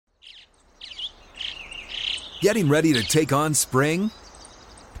Getting ready to take on spring?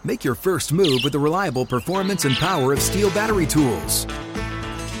 Make your first move with the reliable performance and power of Steel battery tools.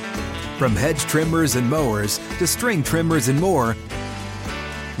 From hedge trimmers and mowers to string trimmers and more,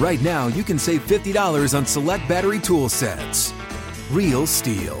 right now you can save $50 on select battery tool sets. Real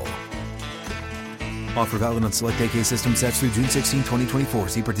Steel. Offer valid on select AK system sets through June 16, 2024.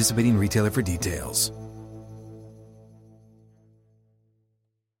 See participating retailer for details.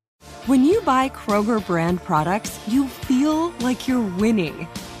 When you buy Kroger brand products, you feel like you're winning.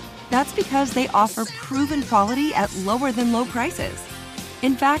 That's because they offer proven quality at lower than low prices.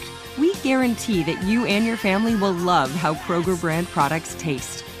 In fact, we guarantee that you and your family will love how Kroger brand products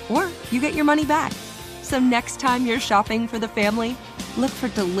taste, or you get your money back. So next time you're shopping for the family, look for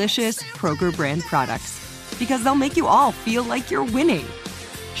delicious Kroger brand products, because they'll make you all feel like you're winning.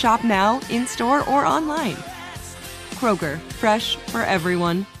 Shop now, in-store, or online. Kroger, fresh for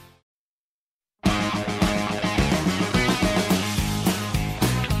everyone.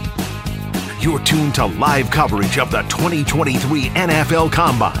 You're tuned to live coverage of the 2023 NFL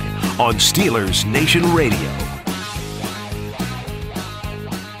Combine on Steelers Nation Radio.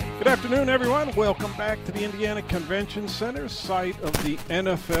 Good afternoon, everyone. Welcome back to the Indiana Convention Center, site of the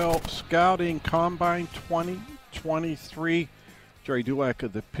NFL Scouting Combine 2023. Jerry Dulac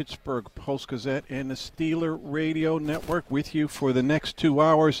of the Pittsburgh Post-Gazette and the Steeler Radio Network with you for the next 2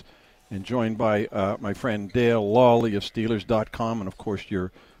 hours, and joined by my friend Dale Lawley of Steelers.com, and, of course,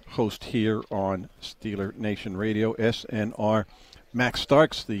 your host here on Steeler Nation Radio, SNR. Max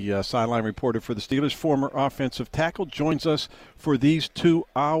Starks, the sideline reporter for the Steelers, former offensive tackle, joins us for these 2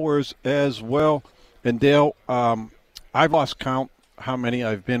 hours as well. And Dale, I've lost count how many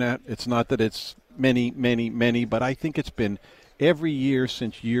I've been at. It's not that it's many, but I think it's been every year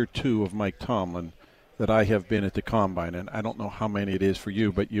since year 2 of Mike Tomlin that I have been at the Combine. And I don't know how many it is for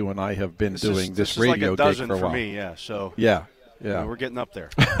you, but you and I have been doing this radio like a gig for a dozen while. for me, yeah. So yeah. We're getting up there.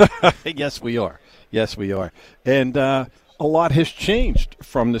 Yes, we are. And a lot has changed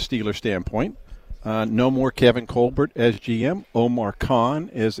from the Steelers standpoint. No more Kevin Colbert as GM. Omar Khan,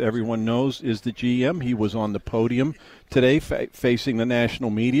 as everyone knows, is the GM. He was on the podium today facing the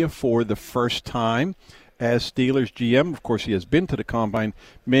national media for the first time as Steelers GM. Of course, he has been to the Combine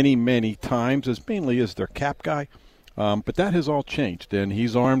many times, mainly as their cap guy. But that has all changed, and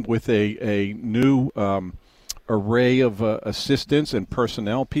he's armed with a new array of assistants and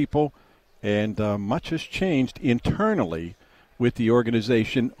personnel people, and much has changed internally with the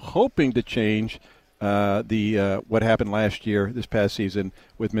organization, hoping to change what happened last year, this past season,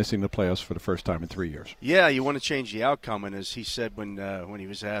 with missing the playoffs for the first time in 3 years. Yeah, you want to change the outcome, and as he said when he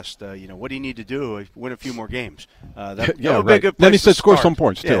was asked, what do you need to do? Win a few more games. That would be a good place then he said to score start. some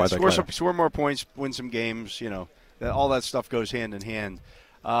points, too. Yeah, I think score more points, win some games, all that stuff goes hand in hand.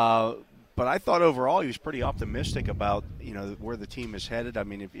 But I thought overall he was pretty optimistic about, where the team is headed. I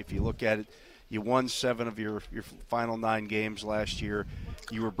mean, if you look at it, you won 7 of your final 9 games last year.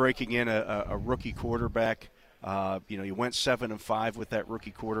 You were breaking in a rookie quarterback. You went 7-5 with that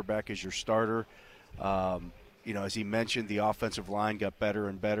rookie quarterback as your starter. As he mentioned, the offensive line got better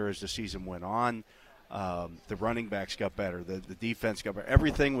and better as the season went on. The running backs got better. The defense got better.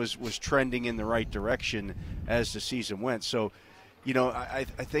 Everything was trending in the right direction as the season went. So, I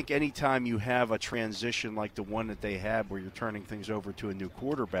think anytime you have a transition like the one that they had where you're turning things over to a new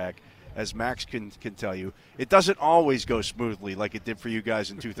quarterback, as Max can tell you, it doesn't always go smoothly like it did for you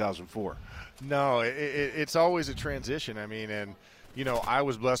guys in 2004. No, it's always a transition. I mean, and, I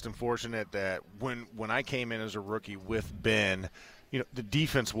was blessed and fortunate that when I came in as a rookie with Ben, the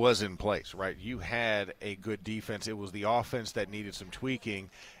defense was in place, right? You had a good defense. It was the offense that needed some tweaking,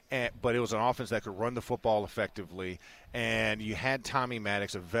 but it was an offense that could run the football effectively. And you had Tommy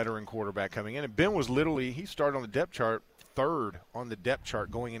Maddox, a veteran quarterback, coming in. And Ben was he started on the depth chart, 3rd on the depth chart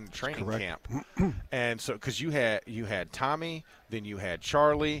going into training camp. And so because you had Tommy, then you had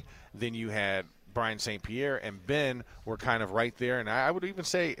Charlie, then you had Brian St. Pierre, and Ben were kind of right there. And I would even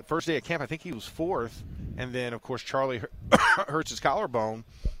say first day of camp, I think he was 4th. And then, of course, Charlie hurts his collarbone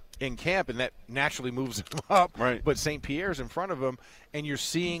in camp, and that naturally moves him up. Right. But St. Pierre's in front of him, and you're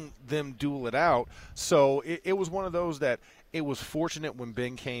seeing them duel it out. So it was one of those that it was fortunate when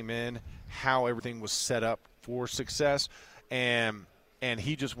Ben came in how everything was set up for success. And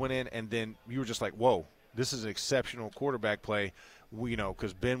he just went in, and then you were just like, whoa, this is an exceptional quarterback play.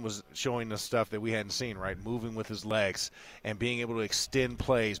 Because Ben was showing us stuff that we hadn't seen, right? Moving with his legs and being able to extend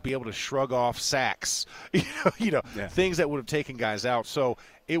plays, be able to shrug off sacks, things that would have taken guys out. So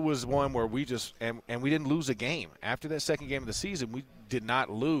it was one where we just and we didn't lose a game. After that second game of the season, we did not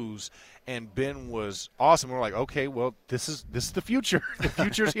lose, and Ben was awesome. We're like, okay, well, this is the future. The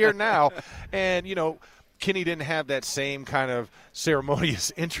future's here now. And, Kenny didn't have that same kind of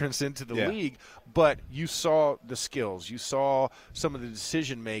ceremonious entrance into the league, but you saw the skills. You saw some of the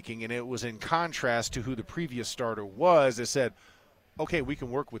decision-making, and it was in contrast to who the previous starter was that said, okay, we can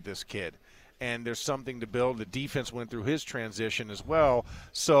work with this kid, and there's something to build. The defense went through his transition as well.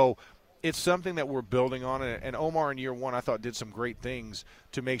 So it's something that we're building on, and Omar in year one I thought did some great things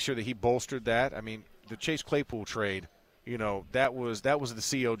to make sure that he bolstered that. I mean, the Chase Claypool trade, that was the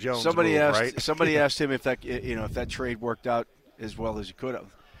C.O. Jones move, right? Somebody asked him if that trade worked out as well as it could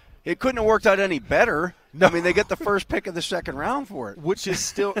have. It couldn't have worked out any better. No. I mean, they get the first pick of the second round for it, which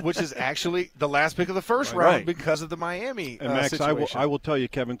is actually the last pick of the first round because of the Miami and Max, situation. I will tell you,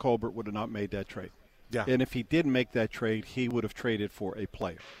 Kevin Colbert would have not made that trade. Yeah. And if he did make that trade, he would have traded for a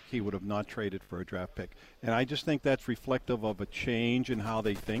player. He would have not traded for a draft pick. And I just think that's reflective of a change in how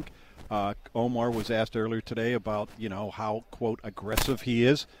they think. Omar was asked earlier today about, how, quote, aggressive he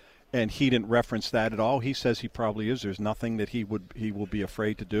is, and he didn't reference that at all. He says he probably is. There's nothing that he will be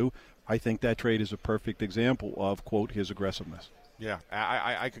afraid to do. I think that trade is a perfect example of, quote, his aggressiveness. Yeah,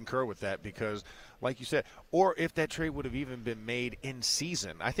 I concur with that because, like you said, or if that trade would have even been made in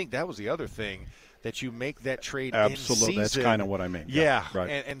season. I think that was the other thing, that you make that trade in season. Absolutely, that's kind of what I mean. Yeah, right.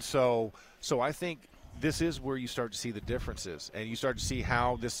 And so I think this is where you start to see the differences, and you start to see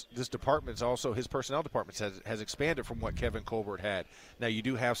how this department's also, his personnel department has expanded from what Kevin Colbert had. Now, you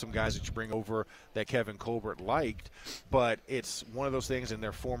do have some guys that you bring over that Kevin Colbert liked, but it's one of those things, and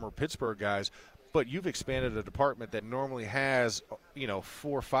they're former Pittsburgh guys. But you've expanded a department that normally has, 4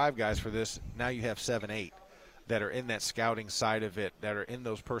 or 5 guys for this. Now you have 7, 8 that are in that scouting side of it, that are in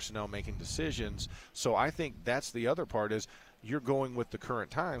those personnel making decisions. So I think that's the other part, is you're going with the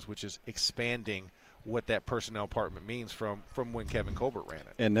current times, which is expanding what that personnel department means from when Kevin Colbert ran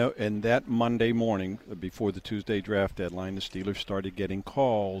it. And that Monday morning, before the Tuesday draft deadline, the Steelers started getting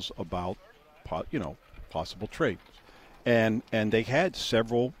calls about, possible trades. And they had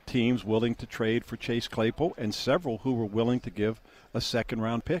several teams willing to trade for Chase Claypool and several who were willing to give a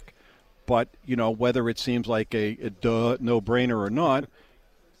second-round pick. But, whether it seems like a no-brainer or not,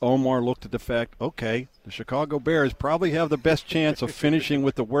 Omar looked at the fact, okay, the Chicago Bears probably have the best chance of finishing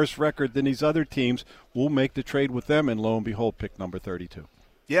with the worst record than these other teams. We'll make the trade with them, and lo and behold, pick number 32.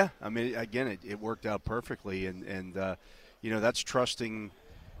 Yeah, I mean, again, it worked out perfectly, and that's trusting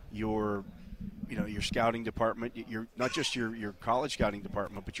your scouting department, your not just your college scouting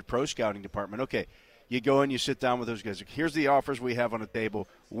department, but your pro scouting department. Okay, you go and you sit down with those guys. Here's the offers we have on the table.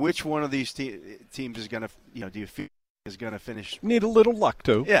 Which one of these teams is going to, do you feel is going to finish? Need a little luck,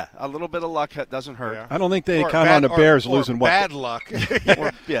 too. Yeah, a little bit of luck doesn't hurt. Yeah. I don't think they count on the Bears losing bad luck.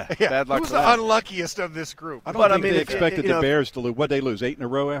 Bad luck. Who's the unlucking of this group? I don't think they expected the Bears to lose. What'd they lose, 8 in a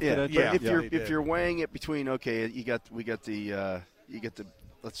row after that? Yeah, if you're weighing it between, okay, we got the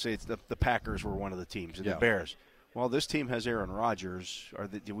let's say it's the Packers were one of the teams, and the Bears. Well, this team has Aaron Rodgers.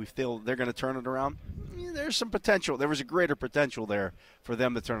 Do we feel they're going to turn it around? There's some potential. There was a greater potential there for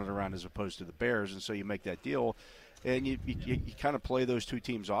them to turn it around as opposed to the Bears, and so you make that deal, and you kind of play those two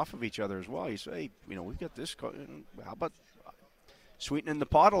teams off of each other as well. You say, hey, we've got this. How about sweetening the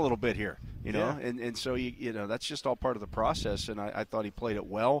pot a little bit here? And so that's just all part of the process. And I thought he played it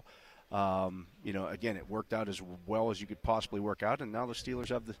well. Again, it worked out as well as you could possibly work out, and now the Steelers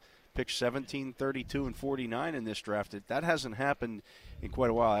have the picks 17, 32, and 49 in this draft. That hasn't happened in quite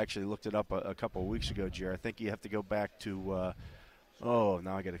a while. I actually looked it up a couple of weeks ago, Jerry. I think you have to go back to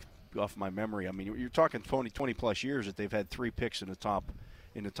now I got to go off my memory. I mean, you're talking 20-plus years that they've had 3 picks in the top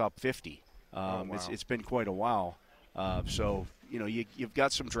 50. Wow. It's been quite a while. So you've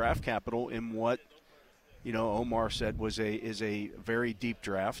got some draft capital in what Omar said is a very deep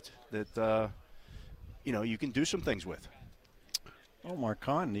draft that you can do some things with. Omar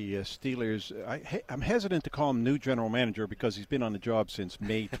Khan, the Steelers, I'm hesitant to call him new general manager because he's been on the job since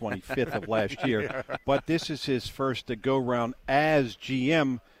May 25th of last year. But this is his first go-round as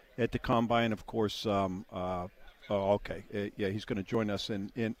GM at the Combine. Of course, he's going to join us he's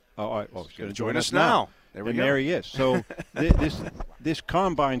going to join us now. There we and go. There he is. So this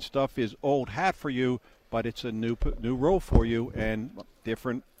Combine stuff is old hat for you, but it's a new role for you and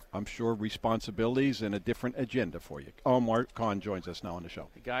different, I'm sure, responsibilities and a different agenda for you. Omar Khan joins us now on the show.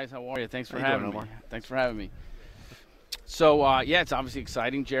 Hey guys, how are you? Thanks for having me. Thanks for having me. So, it's obviously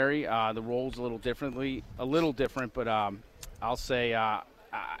exciting, Jerry. The role's a little different, but I'll say I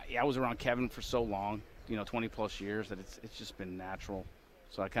was around Kevin for so long, 20-plus years, that it's just been natural.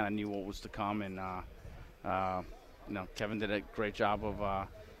 So I kind of knew what was to come, and Kevin did a great job of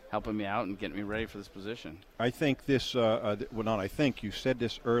helping me out and getting me ready for this position. I think this. You said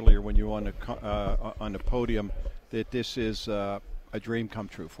this earlier when you were on the podium that this is a dream come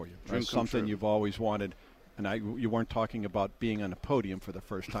true for you. Something you've always wanted. and you weren't talking about being on a podium for the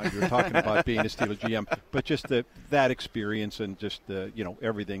first time. You were talking about being a Steelers GM, but just that experience and just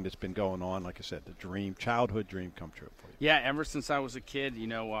everything that's been going on. Like I said, the childhood dream come true for you. Yeah, ever since I was a kid,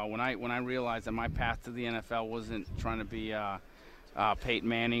 when I realized that my path to the NFL wasn't trying to be Peyton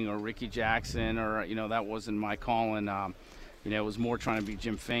Manning or Ricky Jackson, or that wasn't my calling. It was more trying to be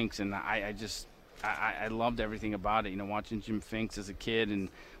Jim Finks, and I loved everything about it. Watching Jim Finks as a kid and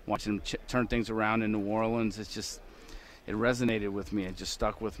watching him turn things around in New Orleans, it resonated with me. It just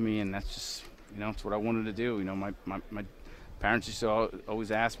stuck with me, and that's just it's what I wanted to do. My parents used to always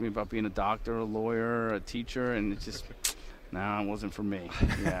ask me about being a doctor, a lawyer, a teacher, and it's just it wasn't for me.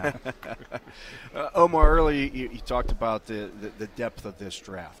 Yeah. Omar, earlier you talked about the depth of this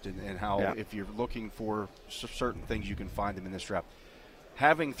draft and how if you're looking for certain things, you can find them in this draft.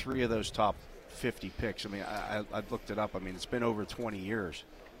 Having 3 of those top 50 picks, I mean, I looked it up. I mean, it's been over 20 years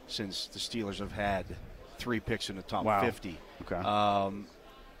since the Steelers have had 3 picks in the top 50. Okay.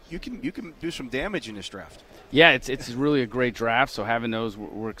 You can do some damage in this draft. Yeah, it's really a great draft. So having those,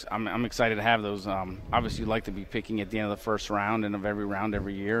 I'm excited to have those. Obviously, you'd like to be picking at the end of the first round and of every round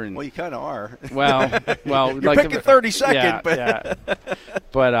every year. And well, you kind of are. Well, you're like picking 32nd. Yeah, but yeah.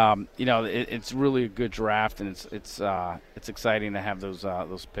 But it's really a good draft, and it's exciting to have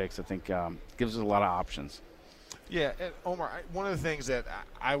those picks. I think gives us a lot of options. Yeah, and Omar, one of the things that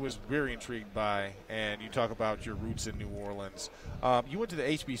I was very intrigued by, and you talk about your roots in New Orleans, you went to the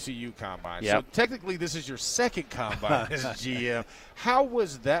HBCU Combine. Yep. So technically this is your second Combine as GM. How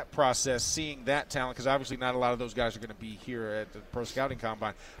was that process, seeing that talent? Because obviously not a lot of those guys are going to be here at the Pro Scouting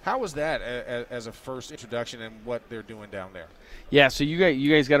Combine. How was that as a first introduction and what they're doing down there? Yeah, so you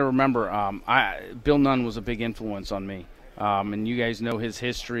guys got to remember, Bill Nunn was a big influence on me. And you guys know his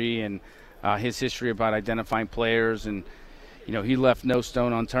history and his history about identifying players, and he left no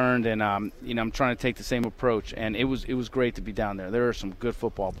stone unturned, and I'm trying to take the same approach, and it was great to be down there. There are some good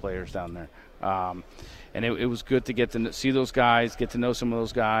football players down there, and it was good to get to see those guys, get to know some of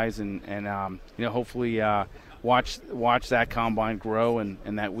those guys, and hopefully watch that combine grow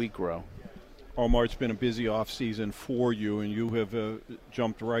and that week grow. Omar, it's been a busy off season for you, and you have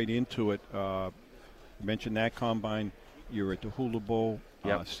jumped right into it. You mentioned that combine. You're at the Hula Bowl.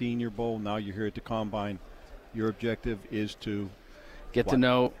 Yep. Senior Bowl. Now you're here at the Combine. Your objective is to get to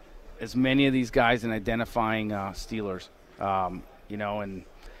know as many of these guys and identifying Steelers. And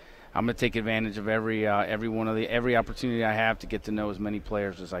I'm going to take advantage of every opportunity I have to get to know as many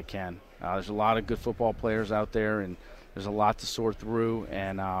players as I can. There's a lot of good football players out there, and there's a lot to sort through,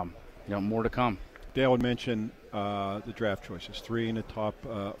 and more to come. Dale had mentioned the draft choices: 3 in the top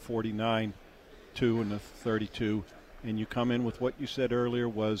 49, 2 in the 32. And you come in with what you said earlier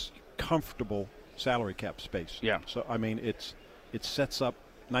was comfortable salary cap space. Yeah. So, I mean, it sets up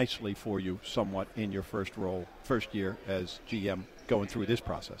nicely for you somewhat in your first year as GM going through this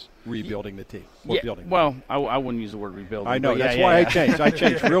process, rebuilding the team. I wouldn't use the word rebuilding. I know. That's why I changed. I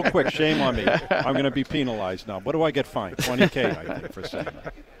changed real quick. Shame on me. I'm going to be penalized now. What do I get fined? $20K, I think, for saying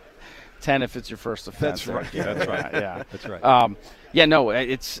that. 10 if it's your first offense. That's right. Yeah, that's right. Yeah, that's right.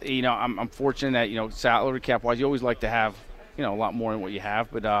 It's I'm fortunate that salary cap wise, you always like to have a lot more than what you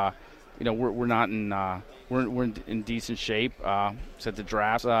have, but we're not in we're in decent shape. Set the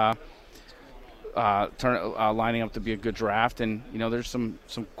drafts lining up to be a good draft, and there's some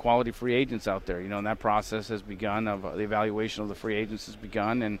quality free agents out there. And that process has begun. The evaluation of the free agents has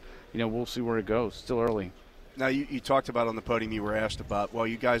begun, and we'll see where it goes. Still early. Now you talked about on the podium. You were asked about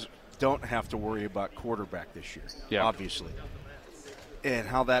you guys don't have to worry about quarterback this year, obviously, and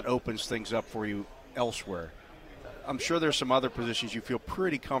how that opens things up for you elsewhere. I'm sure there's some other positions you feel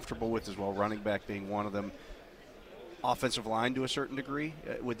pretty comfortable with as well, running back being one of them. Offensive line to a certain degree,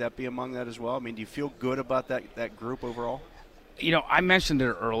 would that be among that as well? I mean, do you feel good about that group overall? I mentioned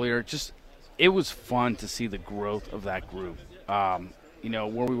it earlier. It was fun to see the growth of that group.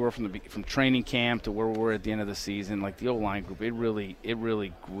 Where we were from training camp to where we were at the end of the season, like the O-line group, it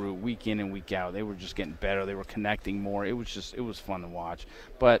really grew week in and week out. They were just getting better. They were connecting more. It was fun to watch.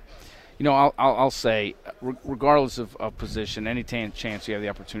 But, I'll say, regardless of position, any chance you have the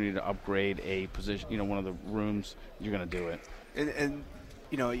opportunity to upgrade a position, one of the rooms, you're going to do it. And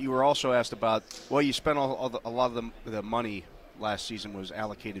you were also asked about, you spent a lot of the money last season was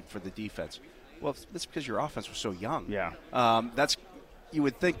allocated for the defense. Well, that's because your offense was so young. Yeah. You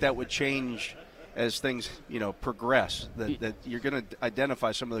would think that would change as things, progress, that you're going to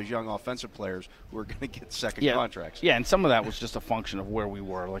identify some of those young offensive players who are going to get second contracts. Yeah, and some of that was just a function of where we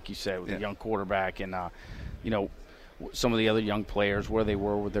were, like you said, with the young quarterback and, some of the other young players, where they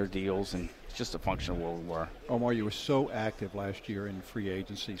were with their deals. And it's just a function of where we were. Omar, you were so active last year in free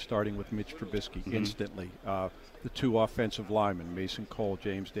agency, starting with Mitch Trubisky instantly. The 2 offensive linemen, Mason Cole,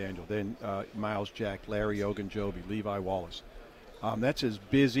 James Daniel, then Miles Jack, Larry Ogunjobi, Levi Wallace. That's as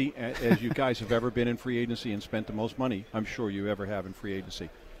busy as you guys have ever been in free agency and spent the most money, I'm sure you ever have in free agency.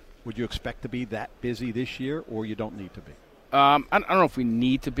 Would you expect to be that busy this year, or you don't need to be? I don't know if we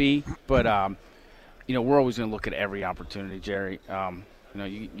need to be, but we're always going to look at every opportunity, Jerry.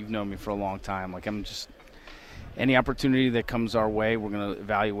 You've known me for a long time. Like, I'm just any opportunity that comes our way, we're going to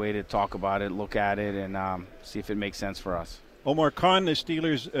evaluate it, talk about it, look at it, and see if it makes sense for us. Omar Khan, the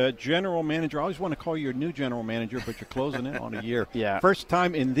Steelers general manager. I always want to call you your new general manager, but you're closing in on a year. Yeah. First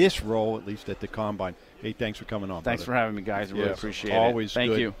time in this role, at least at the Combine. Hey, thanks for coming on. Thanks brother. for having me, guys. I really appreciate Always it.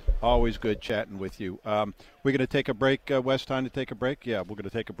 Thank good. you. Always good chatting with you. We're going to take a break. Wes, time to take a break? Yeah, we're going to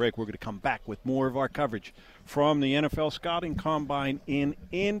take a break. We're going to come back with more of our coverage from the NFL Scouting Combine in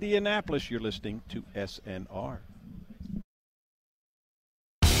Indianapolis. You're listening to SNR.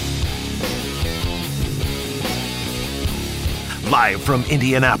 Live from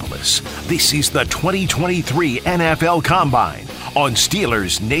Indianapolis, this is the 2023 NFL Combine on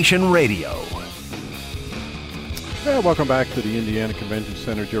Steelers Nation Radio. Welcome back to the Indiana Convention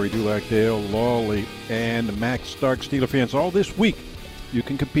Center. Jerry Dulac, Dale Lawley, and Max Stark. Steeler fans, all this week you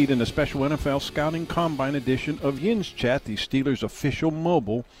can compete in a special NFL Scouting Combine edition of Yin's Chat, the Steelers' official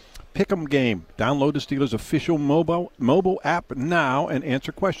mobile pick'em game. Download the Steelers' official mobile app now and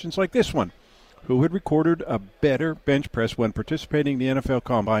answer questions like this one. Who had recorded a better bench press when participating in the NFL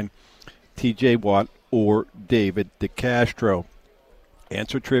Combine, T.J. Watt or David DeCastro?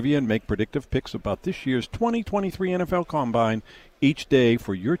 Answer trivia and make predictive picks about this year's 2023 NFL Combine each day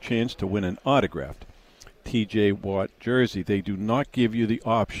for your chance to win an autographed T.J. Watt jersey. They do not give you the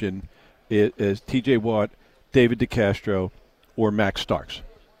option as T.J. Watt, David DeCastro, or Max Starks.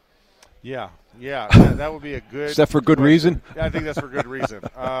 Yeah, that would be a good. Is that for good reason? I think that's for good reason.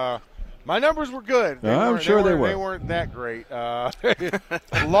 My numbers were good. I'm sure they were. They weren't that great.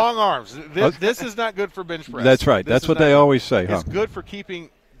 Long arms. This is not good for bench press. That's right. That's what they always say. It's good for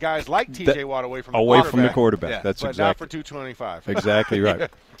keeping guys like T.J. Watt away from the quarterback. Yeah. That's but exactly. not for 225. Exactly right.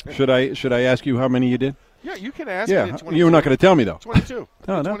 Should I ask you how many you did? Yeah, you can ask me. At 22. You're not going to tell me though. 22.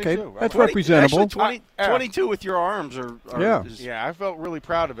 No, okay. 22. That's representable. Actually, 22 with your arms are yeah, I felt really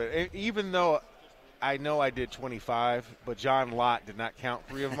proud of it. Even though I know I did 25, but John Lott did not count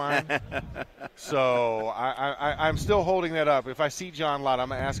 3 of mine. So I'm still holding that up. If I see John Lott, I'm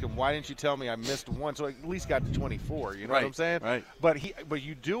going to ask him, why didn't you tell me I missed 1? So I at least got to 24. You know what I'm saying? Right. But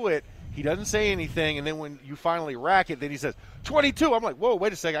you do it. He doesn't say anything, and then when you finally rack it, then he says, 22. I'm like, whoa,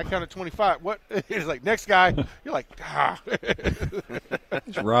 wait a second. I counted 25. What? He's like, next guy. You're like,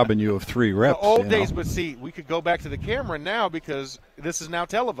 He's robbing you of 3 reps. The old days, but see, we could go back to the camera now because this is now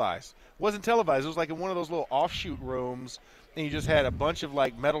televised. It wasn't televised. It was like in one of those little offshoot rooms, and you just had a bunch of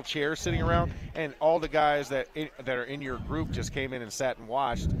like metal chairs sitting around, and all the guys that are in your group just came in and sat and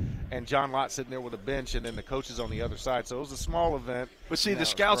watched, and John Lott sitting there with a bench, and then the coaches on the other side. So it was a small event. But see, the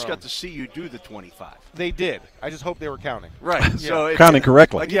scouts got to see you do the 25. They did. I just hope they were counting. Right. Yeah. So counting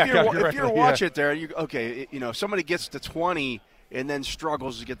correctly. Like if you're watching it there, if somebody gets to 20 and then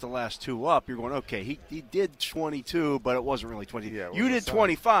struggles to get the last 2 up, you're going, okay, he did 22, but it wasn't really 20. Yeah, you did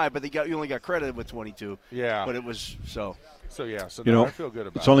 25, but you only got credited with 22. Yeah. But it was so. So I feel good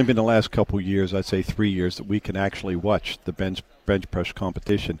about it. It's only been the last couple of years, I'd say 3 years, that we can actually watch the bench press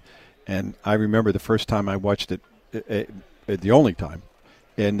competition. And I remember the first time I watched it, the only time,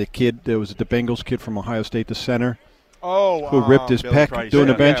 and the kid, there was the Bengals kid from Ohio State, the center, who ripped his Billy pec Price. doing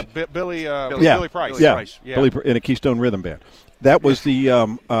the bench. Billy Price. Yeah, Billy in a Keystone Rhythm Band. That was the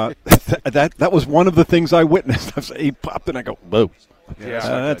that was one of the things I witnessed. He popped and I go, whoa.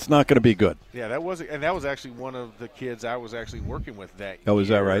 That's not going to be good. Yeah, that was actually one of the kids I was actually working with that year. Oh, is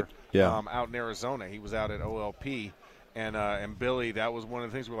that right? Yeah. Out in Arizona. He was out at OLP, and Billy, that was one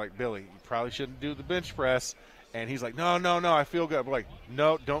of the things we're like, Billy, you probably shouldn't do the bench press. And he's like, no, I feel good. We're like,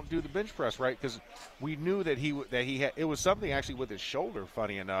 no, don't do the bench press, right? Because we knew that he had it was something actually with his shoulder.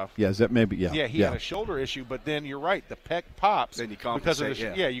 Funny enough. Yeah, is that maybe? Yeah. Yeah, he had a shoulder issue, but then you're right, the pec pops. Then you compensate.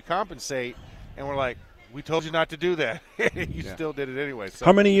 Because of you compensate, and we're like, we told you not to do that. You still did it anyway. So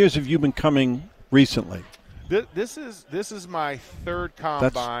how many years have you been coming recently? This is my 3rd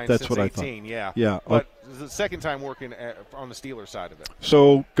combine that's since what 18. I thought. Yeah. But it's the 2nd time working on the Steelers side of it.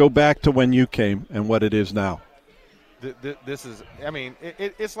 So go back to when you came and what it is now. This is, I mean,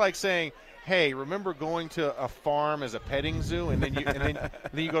 it's like saying, hey, remember going to a farm as a petting zoo, and then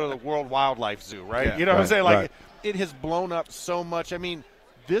you go to the World Wildlife Zoo, right? Yeah, you know what I'm saying? Like, right. it has blown up so much. I mean,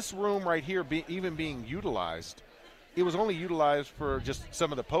 this room right here, even being utilized, it was only utilized for just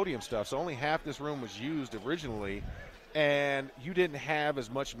some of the podium stuff. So only half this room was used originally, and you didn't have as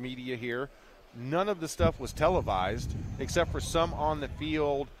much media here. None of the stuff was televised except for some on the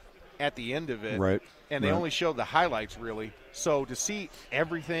field at the end of it. Right. And they only showed the highlights, really. So to see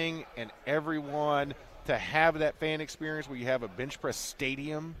everything and everyone, to have that fan experience where you have a bench press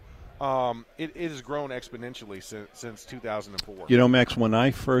stadium, it has grown exponentially since 2004. You know, Max, when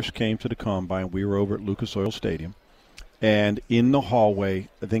I first came to the Combine, we were over at Lucas Oil Stadium, and in the hallway,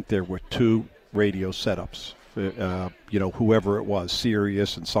 I think there were 2 radio setups. Whoever it was,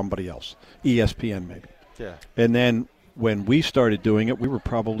 Sirius and somebody else, ESPN maybe. Yeah. And then when we started doing it, we were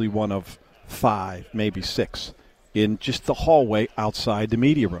probably one of 5, maybe 6, in just the hallway outside the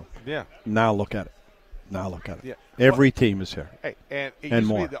media room. Yeah. Now look at it. Yeah. Every team is here. Hey, and it and used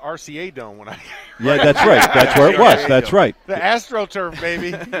more. to be the RCA Dome when I. Yeah, that's right. That's where it was. That's right. The AstroTurf,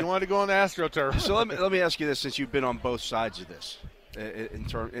 baby. You want to go on the AstroTurf. So let me ask you this, since you've been on both sides of this,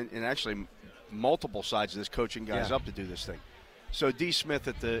 in actually multiple sides of this, coaching guys up to do this thing. So D. Smith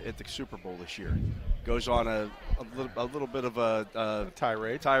at the Super Bowl this year goes on a little bit of a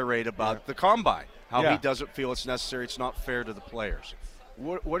tirade about the Combine, how he doesn't feel it's necessary, it's not fair to the players.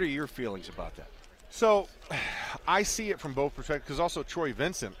 What are your feelings about that? So I see it from both perspectives, because also Troy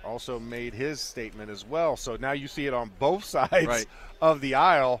Vincent also made his statement as well. So now you see it on both sides of the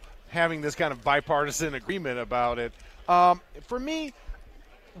aisle, having this kind of bipartisan agreement about it. For me,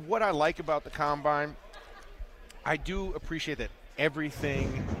 what I like about the Combine, I do appreciate that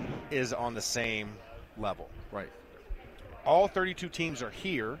everything is on the same level. Right. All 32 teams are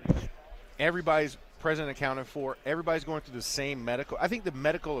here. Everybody's present and accounted for. Everybody's going through the same medical. I think the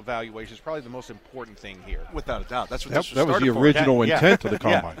medical evaluation is probably the most important thing here. Without a doubt. That's what that was the original intent of the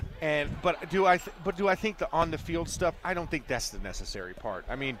Combine. Yeah. But do I think the on-the-field stuff, I don't think that's the necessary part.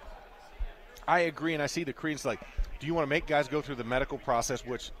 I mean, I agree, and I see the credence like, do you want to make guys go through the medical process,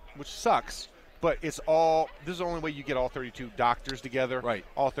 which sucks, but this is the only way you get all 32 doctors together,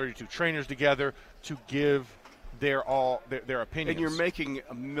 all 32 trainers together to give their opinions. And you're making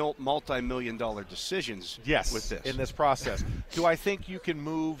multi-million-dollar decisions with this. In this process. Do I think you can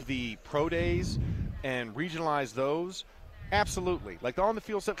move the pro days and regionalize those? Absolutely. Like the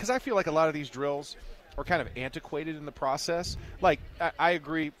on-the-field stuff, because I feel like a lot of these drills are kind of antiquated in the process. Like, I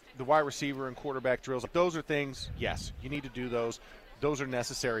agree, the wide receiver and quarterback drills, those are things, yes, you need to do those. Those are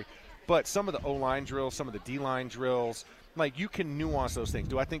necessary. But some of the O-line drills, some of the D-line drills, like, you can nuance those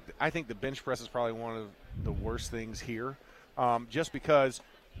things. I think the bench press is probably one of the worst things here, just because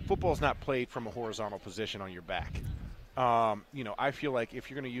football is not played from a horizontal position on your back. I feel like if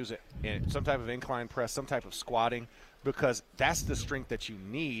you're going to use it in some type of incline press, some type of squatting, because that's the strength that you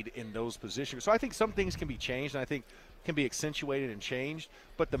need in those positions. So I think some things can be changed, and I think can be accentuated and changed.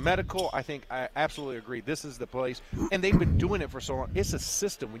 But the medical, I think I absolutely agree. This is the place. And they've been doing it for so long. It's a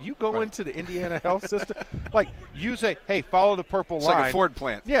system. When you go into the Indiana health system, like you say, hey, follow the purple line. It's like a Ford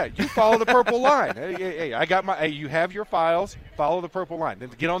plant. Yeah, you follow the purple line. Hey, I got you have your files, follow the purple line. Then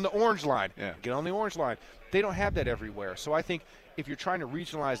get on the orange line. Yeah. Get on the orange line. They don't have that everywhere. So I think if you're trying to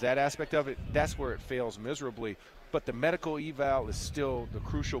regionalize that aspect of it, that's where it fails miserably. But the medical eval is still the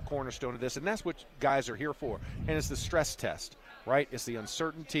crucial cornerstone of this, and that's what guys are here for. And it's the stress test, right? It's the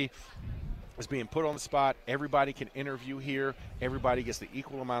uncertainty. It's being put on the spot. Everybody can interview here. Everybody gets the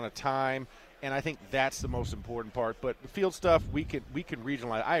equal amount of time, and I think that's the most important part. But the field stuff, we can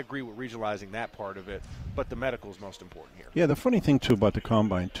regionalize. I agree with regionalizing that part of it, but the medical is most important here. Yeah, the funny thing, too, about the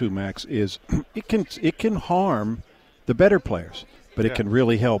Combine, too, Max, is it can harm the better players. But it can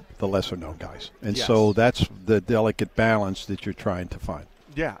really help the lesser-known guys. And so that's the delicate balance that you're trying to find.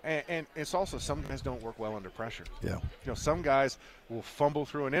 Yeah, and it's also some guys don't work well under pressure. Yeah. Some guys will fumble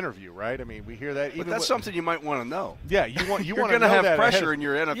through an interview, right? I mean, we hear that. But that's something you might want to know. Yeah, you want you're going to have pressure in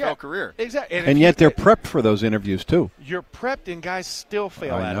your NFL career. Exactly. And yet they're prepped for those interviews, too. You're prepped, and guys still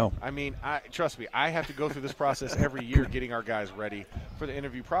fail at it. I mean, trust me, I have to go through this process every year getting our guys ready for the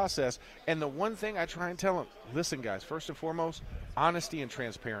interview process. And the one thing I try and tell them, listen, guys, first and foremost, honesty and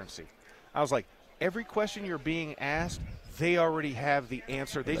transparency. I was like, every question you're being asked, they already have the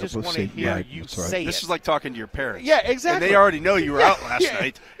answer. They just want to hear you say it. This is like talking to your parents. Yeah, exactly. And they already know you were out last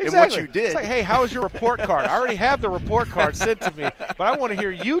night and what you did. It's like, hey, how's your report card? I already have the report card sent to me, but I want to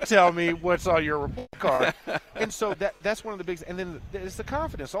hear you tell me what's on your report card. And so that's one of the big – and then it's the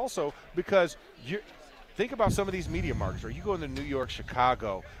confidence also, because think about some of these media markets. Or you go into New York,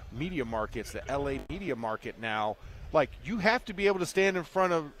 Chicago media markets, the L.A. media market now – like, you have to be able to stand in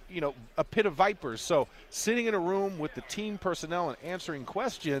front of, a pit of vipers. So sitting in a room with the team personnel and answering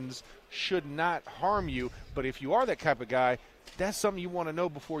questions should not harm you. But if you are that type of guy, that's something you want to know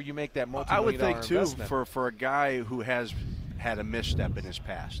before you make that multi-million I would think, too, investment. for a guy who has had a misstep in his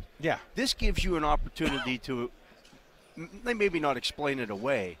past. Yeah. This gives you an opportunity to maybe not explain it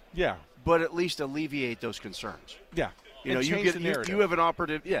away, but at least alleviate those concerns. Yeah. You know, you have an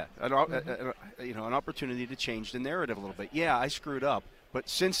an opportunity to change the narrative a little bit. Yeah, I screwed up, but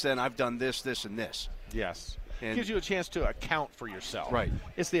since then I've done this, this, and this. Yes. And gives you a chance to account for yourself. Right.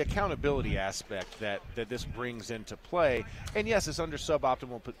 It's the accountability aspect that this brings into play. And, yes, it's under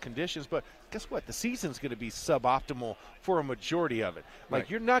suboptimal conditions, but guess what? The season's going to be suboptimal for a majority of it.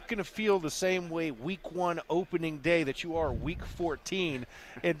 Like, you're not going to feel the same way week 1 opening day that you are week 14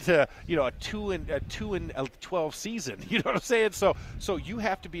 into, a 2 and 12 season. You know what I'm saying? So you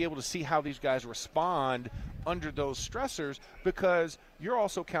have to be able to see how these guys respond under those stressors, because you're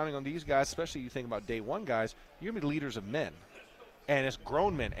also counting on these guys, especially you think about day one guys, you're going to be leaders of men, and it's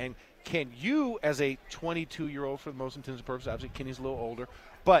grown men. And can you, as a 22-year-old, for the most intents and purposes, obviously Kenny's a little older,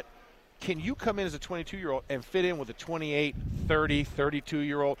 but can you come in as a 22-year-old and fit in with a 28, 30,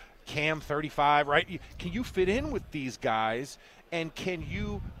 32-year-old, Cam 35, right? Can you fit in with these guys, and can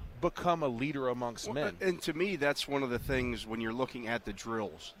you become a leader amongst men? And to me, that's one of the things when you're looking at the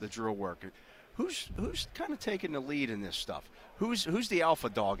drills, the drill work. Who's kind of taking the lead in this stuff? Who's the alpha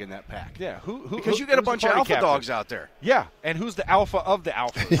dog in that pack? Yeah, because you got a bunch of alpha dogs out there. Yeah, and who's the alpha of the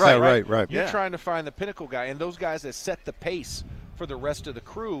alpha? Right. You're trying to find the pinnacle guy, and those guys that set the pace for the rest of the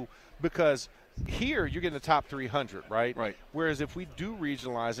crew, because here you're getting the top 300, right? Right. Whereas if we do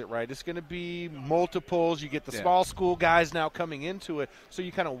regionalize it, right, it's going to be multiples. You get the small school guys now coming into it, so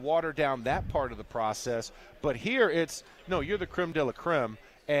you kind of water down that part of the process. But here you're the creme de la creme.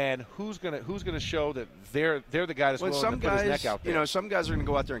 And who's gonna show that they're the guy that's willing to put his neck out there? Some guys are going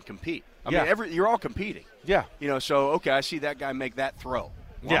to go out there and compete. I mean, you're all competing. Yeah. So okay, I see that guy make that throw.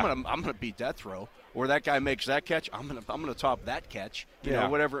 Well, Yeah. I'm gonna beat that throw. Or that guy makes that catch. I'm gonna top that catch. You know,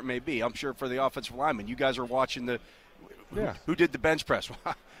 whatever it may be. I'm sure for the offensive lineman, you guys are watching who did the bench press.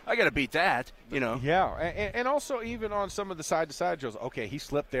 I got to beat that, Yeah, and also even on some of the side-to-side drills, okay, he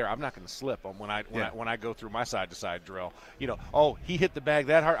slipped there. I'm not going to slip when I go through my side-to-side drill. He hit the bag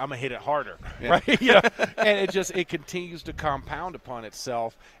that hard. I'm going to hit it harder, right? And it continues to compound upon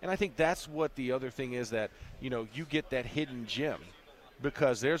itself. And I think that's what the other thing is, that you get that hidden gem.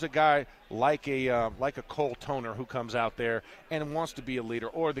 Because there's a guy like a Cole Toner who comes out there and wants to be a leader,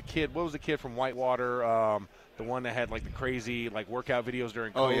 or the kid. What was the kid from Whitewater? The one that had like the crazy workout videos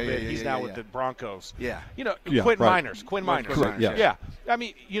during COVID. He's now with the Broncos. Yeah. Quinn Miners. Yeah. I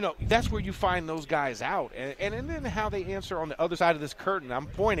mean, that's where you find those guys out, and then how they answer on the other side of this curtain. I'm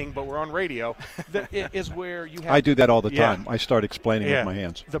pointing, but we're on radio. Is where you have. I do that all the time. I start explaining with my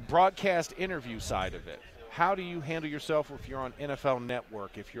hands. The broadcast interview side of it. How do you handle yourself if you're on NFL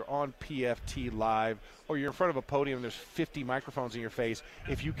Network, if you're on PFT Live, or you're in front of a podium and there's 50 microphones in your face?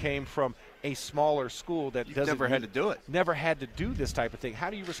 If you came from a smaller school that never had to do it, never had to do this type of thing, how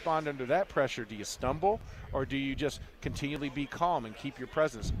do you respond under that pressure? Do you stumble, or do you just continually be calm and keep your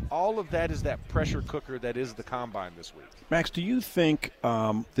presence? All of that is that pressure cooker that is the Combine this week. Max, do you think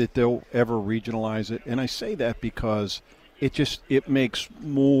that they'll ever regionalize it? And I say that because it makes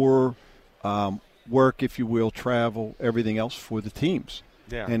more work, if you will, travel, everything else for the teams.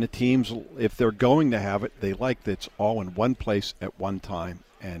 Yeah. And the teams, if they're going to have it, they like that it's all in one place at one time,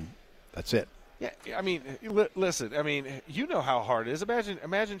 and that's it. Yeah, I mean, listen, I mean, you know how hard it is.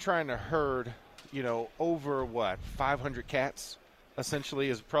 Imagine trying to herd, over 500 cats, essentially,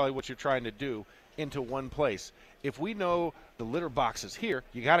 is probably what you're trying to do, into one place. If we know the litter box is here,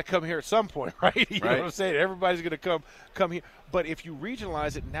 you got to come here at some point, right? You know what I'm saying? Everybody's going to come here. But if you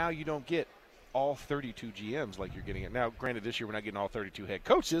regionalize it, now you don't get all 32 GMs like you're getting it now. Granted, this year we're not getting all 32 head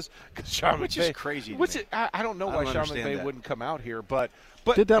coaches, because Sean McVay, which is crazy. I don't know why Sean McVay wouldn't come out here, but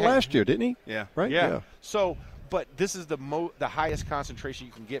did that last year, didn't he? Yeah. Right. Yeah. So, but this is the highest concentration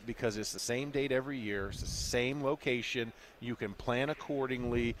you can get, because it's the same date every year, it's the same location. You can plan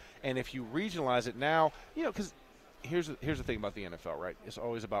accordingly, and if you regionalize it now, because here's the thing about the NFL, right? It's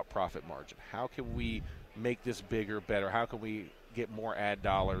always about profit margin. How can we make this bigger, better? How can we get more ad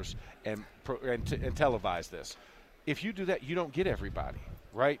dollars and televise this? If you do that, you don't get everybody,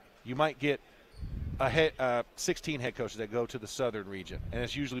 right? You might get 16 head coaches that go to the southern region, and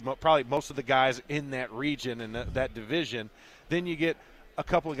it's usually probably most of the guys in that region and that division. Then you get a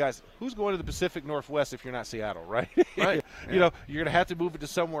couple of guys. Who's going to the Pacific Northwest if you're not Seattle, right? Right. You're going to have to move it to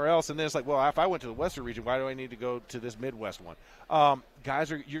somewhere else, and then it's like, well, if I went to the Western region, why do I need to go to this Midwest one?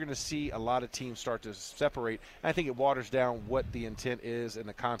 You're going to see a lot of teams start to separate, and I think it waters down what the intent is and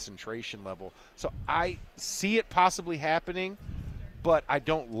the concentration level. So I see it possibly happening, But I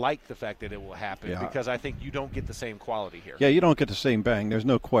don't like the fact that it will happen because I think you don't get the same quality here. Yeah, you don't get the same bang. There's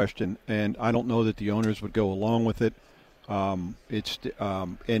no question, and I don't know that the owners would go along with it.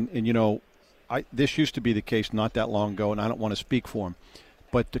 This used to be the case not that long ago, and I don't want to speak for them,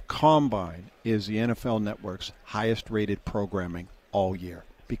 but the Combine is the NFL Network's highest-rated programming all year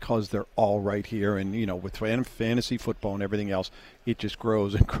because they're all right here, and with fantasy football and everything else, it just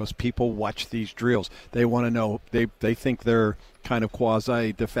grows and grows. People watch these drills; they want to know. They think they're kind of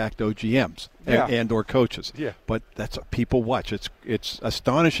quasi de facto GMs and or coaches. Yeah. But that's what people watch. It's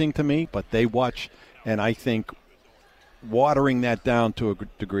astonishing to me, but they watch, and I think watering that down to a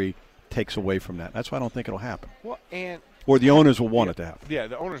degree takes away from that. That's why I don't think it'll happen. Well, or the owners will want it to happen. Yeah,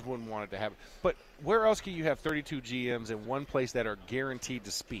 the owners wouldn't want it to happen. But where else can you have 32 GMs in one place that are guaranteed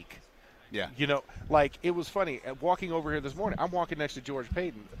to speak? Yeah. It was funny. Walking over here this morning, I'm walking next to George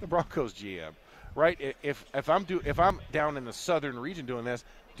Payton, the Broncos GM, right? If I'm down in the southern region doing this,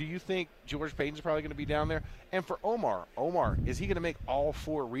 do you think George Payton's probably going to be down there? And for Omar, is he going to make all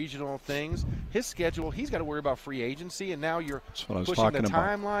 4 regional things? His schedule, he's got to worry about free agency, and now you're pushing the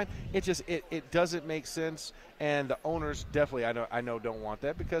timeline. It just it doesn't make sense, and the owners definitely I know don't want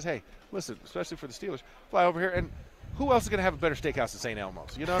that because, hey, listen, especially for the Steelers, fly over here, and who else is going to have a better steakhouse than St.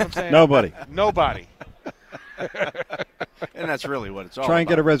 Elmo's? You know what I'm saying? Nobody. And that's really what it's all Try and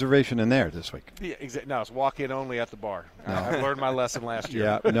about. Get a reservation in there this week. Yeah, exactly. No, it's walk-in only at the bar. No. I learned my lesson last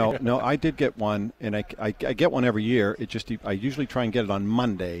year. Yeah, no, I did get one, and I get one every year. I usually try and get it on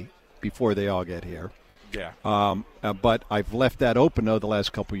Monday before they all get here. Yeah. But I've left that open, though, the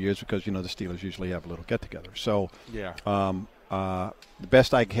last couple of years because, the Steelers usually have a little get-together. So yeah. The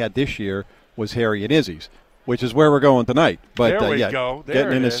best I had this year was Harry and Izzy's, which is where we're going tonight. But there we go. There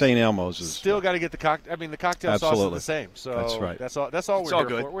getting into St. Elmo's is still got to get the cocktail. I mean, the cocktail sauce is the same. So that's right. That's all we're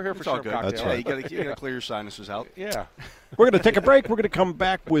here for. We're here for shrimp cocktail. That's right. You got to clear your sinuses out. Yeah. We're going to take a break. We're going to come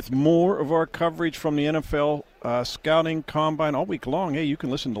back with more of our coverage from the NFL Scouting Combine all week long. Hey, you can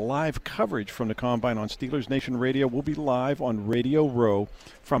listen to live coverage from the Combine on Steelers Nation Radio. We'll be live on Radio Row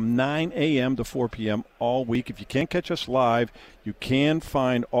from 9 a.m. to 4 p.m. all week. If you can't catch us live, you can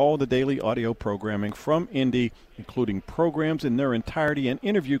find all the daily audio programming from Indy, including programs in their entirety and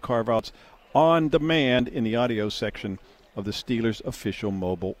interview carve-outs on demand in the audio section of the Steelers official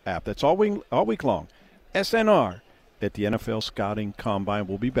mobile app. That's all week long. SNR at the NFL Scouting Combine.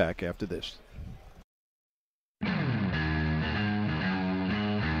 We'll be back after this.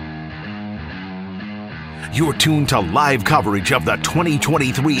 You're tuned to live coverage of the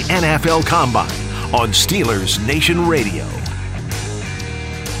 2023 NFL Combine on Steelers Nation Radio.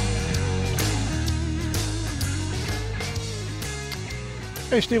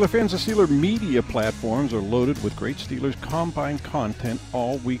 Hey, Steeler fans, the Steeler media platforms are loaded with great Steelers Combine content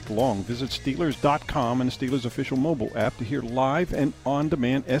all week long. Visit Steelers.com and the Steelers official mobile app to hear live and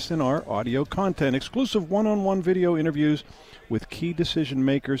on-demand SNR audio content, exclusive one-on-one video interviews with key decision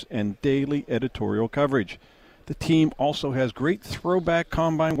makers, and daily editorial coverage. The team also has great throwback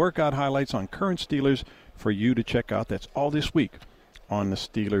Combine workout highlights on current Steelers for you to check out. That's all this week on the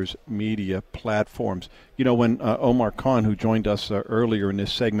Steelers media platforms. When Omar Khan, who joined us earlier in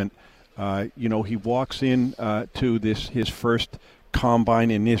this segment, he walks in to his first Combine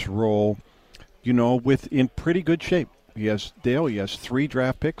in this role, in pretty good shape. He has 3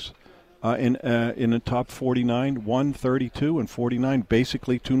 draft picks in the top 49, 132 and 49,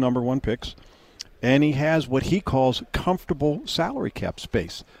 basically 2 number 1 picks. And he has what he calls comfortable salary cap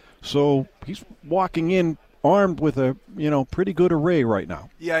space. So he's walking in armed with a pretty good array right now.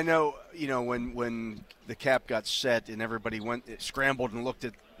 Yeah, I know. When the cap got set and everybody scrambled and looked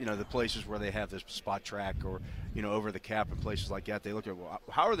at the places where they have this spot track or over the cap and places like that, they looked at, well,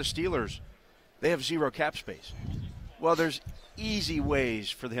 how are the Steelers? They have 0 cap space. Well, there's easy ways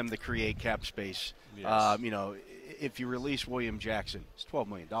for them to create cap space. Yes. If you release William Jackson, it's $12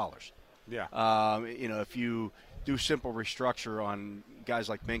 million. Yeah. If you do simple restructure on guys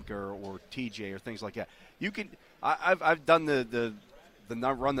like Minka or TJ or things like that, you can. I've done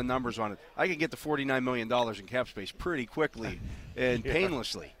run the numbers on it. I can get to $49 million in cap space pretty quickly and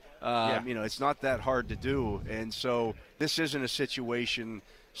painlessly. It's not that hard to do, and so this isn't a situation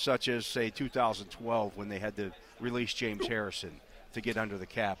such as, say, 2012 when they had to release James Harrison to get under the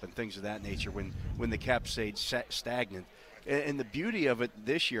cap and things of that nature when the cap stayed stagnant. And the beauty of it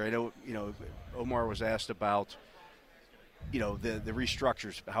this year, I know, Omar was asked about, the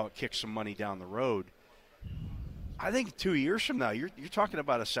restructures, how it kicks some money down the road. I think 2 years from now, you're talking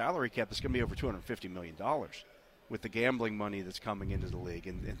about a salary cap that's going to be over $250 million. with the gambling money that's coming into the league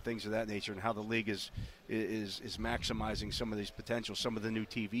and things of that nature, and how the league is maximizing some of these potentials, some of the new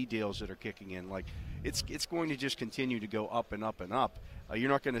TV deals that are kicking in. Like, it's going to just continue to go up and up and up. You're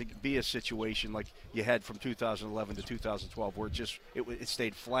not going to be a situation like you had from 2011 to 2012 where it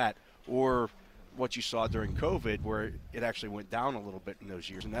stayed flat, or what you saw during COVID where it actually went down a little bit in those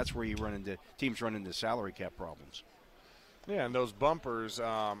years, and that's where teams run into salary cap problems. Yeah, and those bumpers,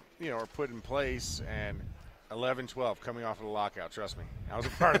 are put in place, and 11-12 coming off of the lockout. Trust me, I was a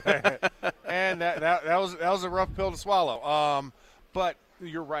part of that, and that was a rough pill to swallow. But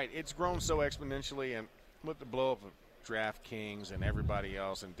you're right; it's grown so exponentially, and with the blow up of DraftKings and everybody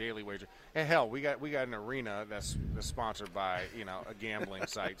else and Daily Wager, and hell, we got an arena that's sponsored by a gambling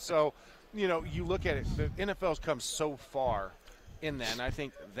site. So, you look at it, the NFL's come so far in that, and I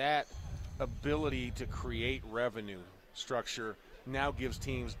think that ability to create revenue structure now gives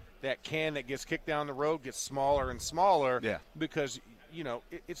teams that gets kicked down the road, gets smaller and smaller, because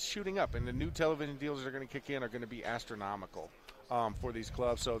it's shooting up, and the new television deals that are going to kick in are going to be astronomical for these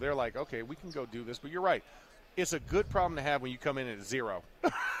clubs. So they're like, okay, we can go do this. But you're right, it's a good problem to have when you come in at zero,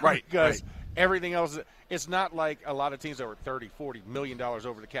 right? Because everything else, it's not like a lot of teams that were $30-40 million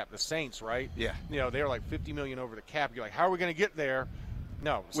over the cap. The Saints, right? Yeah, they're like $50 million over the cap. You're like, how are we going to get there?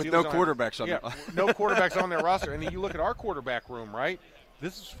 No, with no quarterbacks on no quarterbacks on their roster. And then you look at our quarterback room, right?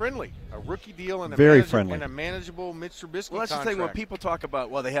 This is friendly, a rookie deal and a manageable Mitch Trubisky Well, that's contract. the thing when people talk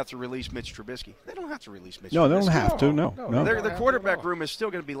about, they have to release Mitch Trubisky. They don't have to release Mitch Trubisky. No, they don't have to. No. The quarterback room is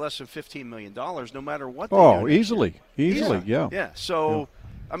still going to be less than $15 million no matter what they do. Easily, yeah. Yeah, so,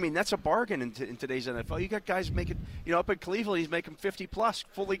 I mean, that's a bargain in today's NFL. You got guys making, up in Cleveland, he's making 50+,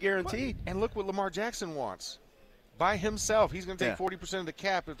 fully guaranteed. And look what Lamar Jackson wants. By himself, he's going to take 40% of the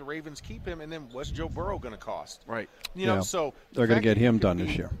cap if the Ravens keep him, and then what's Joe Burrow going to cost? Right. So they're going to get him done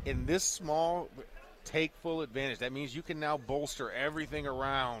this year. In this small, take full advantage. That means you can now bolster everything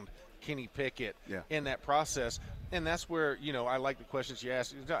around Kenny Pickett in that process, and that's where I like the questions you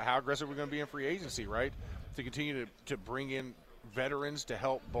asked. How aggressive we're going to be in free agency, right? To continue to bring in veterans to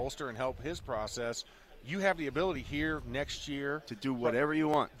help bolster and help his process. You have the ability here next year to do whatever you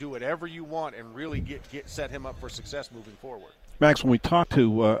want. Do whatever you want and really set him up for success moving forward. Max, when we talked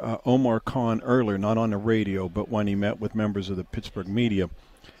to Omar Khan earlier, not on the radio, but when he met with members of the Pittsburgh media,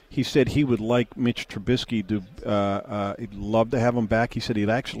 he said he would like Mitch Trubisky to he'd love to have him back. He said he'd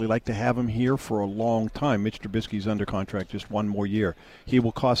actually like to have him here for a long time. Mitch Trubisky's under contract just one more year. He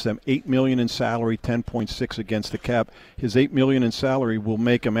will cost them $8 million in salary, 10.6 against the cap. His $8 million in salary will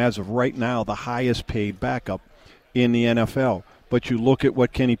make him, as of right now, the highest paid backup in the NFL. But you look at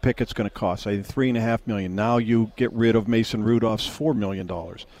what Kenny Pickett's going to cost, say $3.5 million. Now you get rid of Mason Rudolph's $4 million.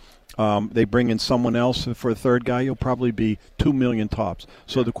 They bring in someone else for a third guy, you'll probably be $2 million tops.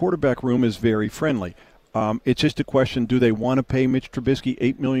 So the quarterback room is very friendly. It's just a question, do they want to pay Mitch Trubisky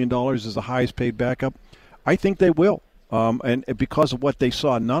 $8 million as the highest paid backup? I think they will. And because of what they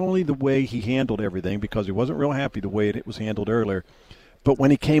saw, not only the way he handled everything, because he wasn't real happy the way it was handled earlier, but when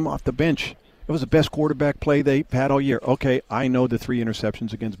he came off the bench, it was the best quarterback play they've had all year. Okay, I know the 3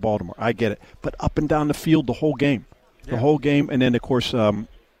 interceptions against Baltimore. I get it. But up and down the field the whole game. The whole game. And then, of course,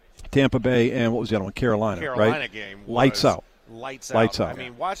 Tampa Bay and what was the other one? Carolina right? Game was Lights out. Lights out. I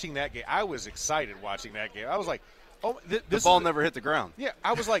mean, watching that game, I was excited watching that game. I was like, the ball never hit the ground. Yeah,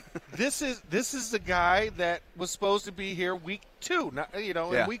 I was like, this is the guy that was supposed to be here week 2, not,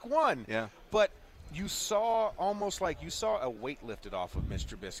 in week 1. Yeah. But you saw a weight lifted off of Mitch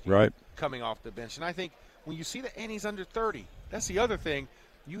Trubisky coming off the bench. And I think when you see that, and he's under 30, that's the other thing.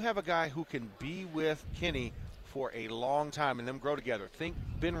 You have a guy who can be with Kenny for a long time and them grow together. Think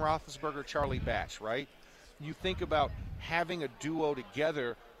Ben Roethlisberger, Charlie Batch, right? You think about having a duo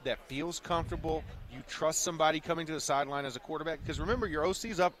together that feels comfortable. You trust somebody coming to the sideline as a quarterback. Because remember, your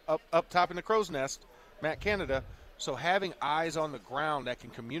OC's up top in the crow's nest, Matt Canada. So having eyes on the ground that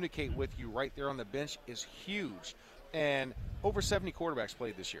can communicate with you right there on the bench is huge. And over 70 quarterbacks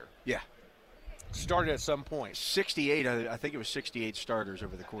played this year. Yeah. Started at some point. 68, I think it was 68 starters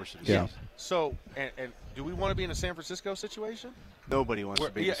over the course of the season. So, and do we want to be in a San Francisco situation? Nobody wants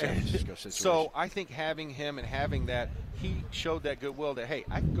to be in a San Francisco situation. So I think having him and having that, he showed that goodwill that, hey,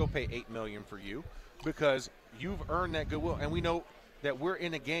 I can go pay $8 million for you because you've earned that goodwill. And we know that we're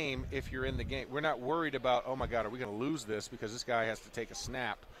in a game if you're in the game. We're not worried about, oh, my God, are we going to lose this because this guy has to take a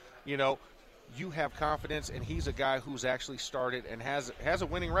snap. You have confidence, and he's a guy who's actually started and has a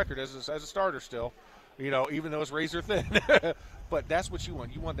winning record as a starter still, even though it's razor thin. But that's what you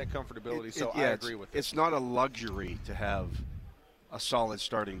want. You want that comfortability, I agree with it. It's not a luxury to have a solid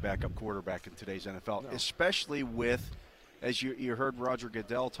starting backup quarterback in today's NFL, especially with, as you heard Roger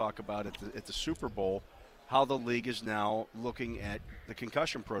Goodell talk about at the Super Bowl, how the league is now looking at the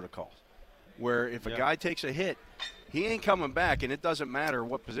concussion protocol, where if a guy takes a hit, he ain't coming back, and it doesn't matter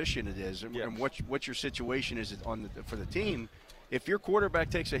what position it is and what your situation is for the team. If your quarterback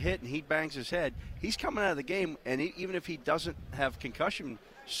takes a hit and he bangs his head, he's coming out of the game, and even if he doesn't have concussion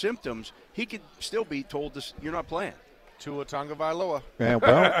symptoms, he could still be told you're not playing. Tua Tagovailoa. Yeah,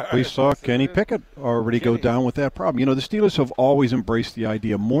 well, we saw Kenny Pickett already go down with that problem. The Steelers have always embraced the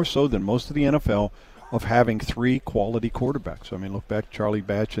idea, more so than most of the NFL, of having 3 quality quarterbacks. I mean, look back, Charlie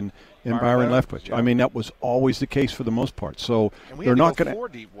Batch and Byron Leftwich. Yeah. I mean, that was always the case for the most part. So they're not going to 4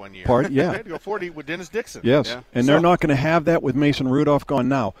 deep one year. We had to go 4 deep with Dennis Dixon. Yes, and they're not going to have that with Mason Rudolph gone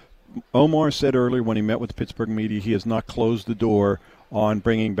now. Omar said earlier when he met with the Pittsburgh media, he has not closed the door on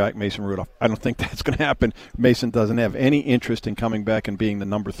bringing back Mason Rudolph. I don't think that's going to happen. Mason doesn't have any interest in coming back and being the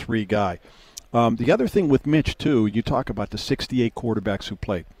number 3 guy. The other thing with Mitch, too, you talk about the 68 quarterbacks who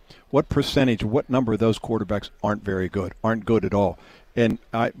played. What percentage, what number of those quarterbacks aren't very good, aren't good at all? And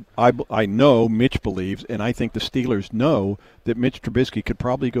I know Mitch believes, and I think the Steelers know, that Mitch Trubisky could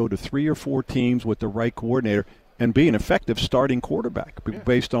probably go to 3 or 4 teams with the right coordinator and be an effective starting quarterback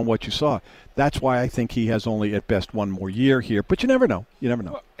based on what you saw. That's why I think he has only at best 1 more year here. But you never know. You never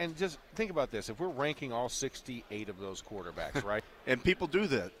know. Well, and just think about this. If we're ranking all 68 of those quarterbacks, right? And people do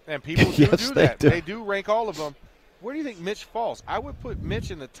that. And people do that. They do rank all of them. Where do you think Mitch falls? I would put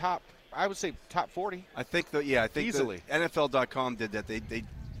Mitch in the top, I would say top 40. I think easily. NFL.com did that. They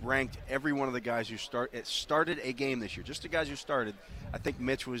ranked every one of the guys who started a game this year. Just the guys who started. I think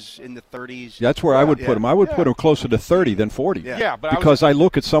Mitch was in the 30s. That's where I would put him. I would put him closer to 30 than 40. Yeah, but because I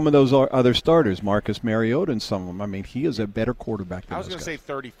look at some of those other starters, Marcus Mariota and some of them. I mean, he is a better quarterback than I was going to say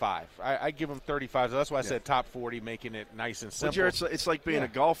 35. I give him 35. So that's why I said top 40, making it nice and simple. But it's like being a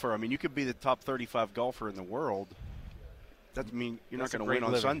golfer. I mean, you could be the top 35 golfer in the world. Doesn't mean you're not going to win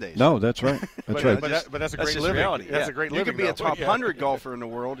on Sundays. No, that's right. That's right. But that's a great living. Reality. That's a great living. You could be a top 100 golfer in the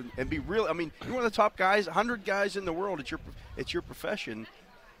world and be real. I mean, you're one of the top guys, 100 guys in the world. It's your profession,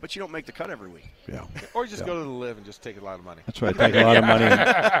 but you don't make the cut every week. Yeah. Or you just go to the live and just take a lot of money. That's right. Take a lot of money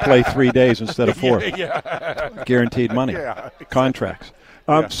and play 3 days instead of 4. Guaranteed money. Contracts.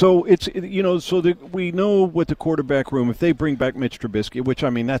 So it's we know what the quarterback room. If they bring back Mitch Trubisky, which I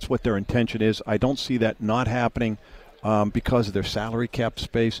mean that's what their intention is, I don't see that not happening. Because of their salary cap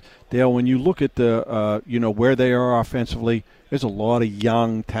space. Dale, when you look at the where they are offensively, there's a lot of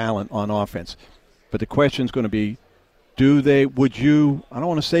young talent on offense. But the question is going to be, would you, I don't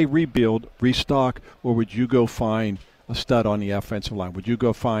want to say rebuild, restock, or would you go find a stud on the offensive line? Would you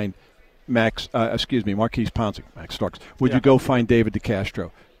go find Marquise Pouncey, Max Starks? Would you go find David DeCastro?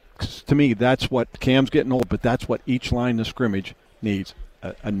 To me, that's what Cam's getting old, but that's what each line of scrimmage needs,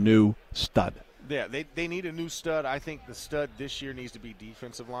 a new stud. Yeah, they need a new stud. I think the stud this year needs to be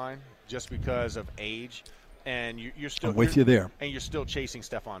defensive line just because of age. And you're still I'm with you there. And you're still chasing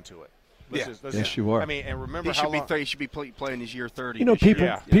Stephon Tuitt. Yes, you are. I mean, and remember he should be playing his year 30.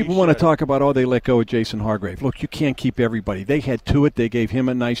 People want to talk about, they let go of Jason Hargrave. Look, you can't keep everybody. They had Tuitt. They gave him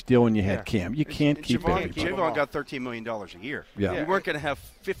a nice deal, and you had Cam. You can't keep everybody. Javon got $13 million a year. Yeah. You weren't going to have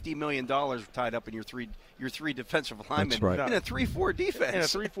 $50 million tied up in your three defensive linemen. That's right. In a 3-4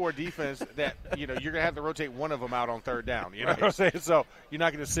 defense. In a 3-4 defense that, you're going to have to rotate one of them out on third down. You know what I'm saying? So you're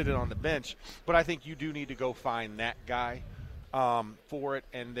not going to sit it on the bench. But I think you do need to go find that guy for it.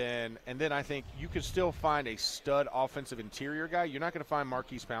 And then I think you can still find a stud offensive interior guy. You're not going to find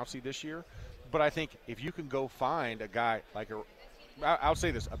Marquise Pouncey this year. But I think if you can go find a guy like I'll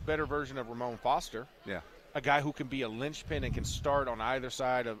say this, a better version of Ramon Foster. Yeah. A guy who can be a linchpin and can start on either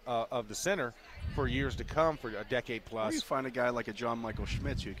side of the center for years to come, for a decade plus. Or you find a guy like a John Michael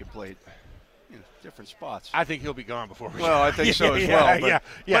Schmitz who can play different spots. I think he'll be gone before we. Well, I think so as well. But,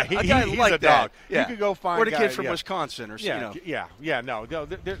 a guy he's like a that. Dog. Yeah. You could go find or the kid from Wisconsin, or No,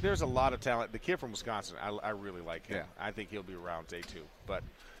 there's a lot of talent. The kid from Wisconsin, I really like him. Yeah. I think he'll be around day 2, but.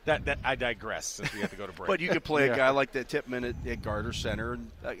 That I digress since we have to go to break. But you could play a guy like that Tippmann at guard or center.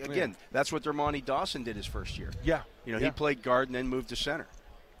 And again, that's what Dermontti Dawson did his first year. Yeah. He played guard and then moved to center.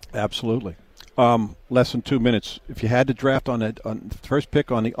 Absolutely. Less than 2 minutes. If you had to draft on the first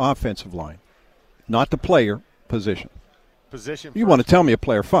pick on the offensive line, not the player position. You want to tell me a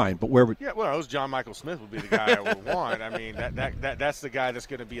player, fine, but where would? Yeah, well, it was John Michael Smith would be the guy I would want. I mean, that's the guy that's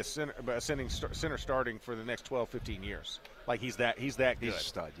going to be a center starting for the next 12, 15 years. Like he's that good. He's a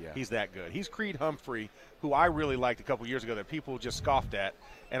stud, yeah. He's that good. He's Creed Humphrey, who I really liked a couple years ago that people just scoffed at,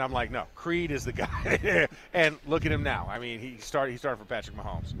 and I'm like, no, Creed is the guy. And look at him now. I mean, he started for Patrick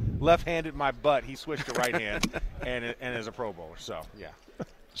Mahomes. Left-handed my butt, he switched to right hand, and is a Pro Bowler. So yeah.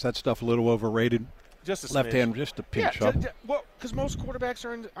 Is that stuff a little overrated? Just a left smidge. hand, just a pinch up. Well, because most quarterbacks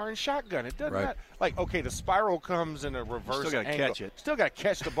are in shotgun. It doesn't matter. Like, okay, the spiral comes in a reverse Still got to angle. catch it. Still got to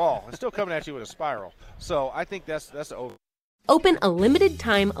catch the ball. It's still coming at you with a spiral. So I think that's the over. Open a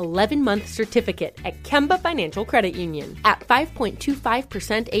limited-time 11-month certificate at Kemba Financial Credit Union. At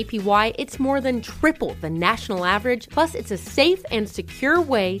 5.25% APY, it's more than triple the national average, plus it's a safe and secure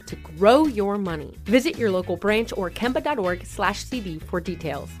way to grow your money. Visit your local branch or kemba.org/cb for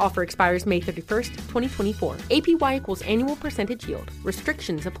details. Offer expires May 31st, 2024. APY equals annual percentage yield.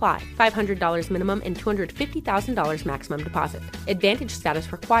 Restrictions apply. $500 minimum and $250,000 maximum deposit. Advantage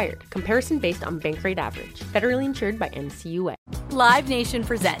status required. Comparison based on bank rate average. Federally insured by NCUA. Live Nation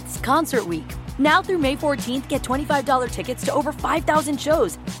presents Concert Week. Now through May 14th, get $25 tickets to over 5,000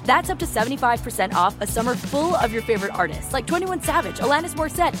 shows. That's up to 75% off a summer full of your favorite artists like 21 Savage, Alanis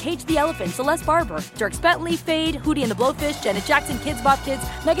Morissette, Cage the Elephant, Celeste Barber, Dierks Bentley, Fade, Hootie and the Blowfish, Janet Jackson, Kids Bop Kids,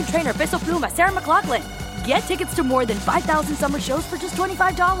 Meghan Trainor, Peso Pluma, Sarah McLachlan. Get tickets to more than 5,000 summer shows for just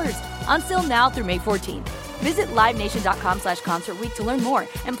 $25. Until now through May 14th. Visit LiveNation.com/Concert Week to learn more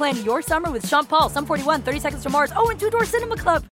and plan your summer with Sean Paul, Sum 41, 30 Seconds to Mars, and Two Door Cinema Club.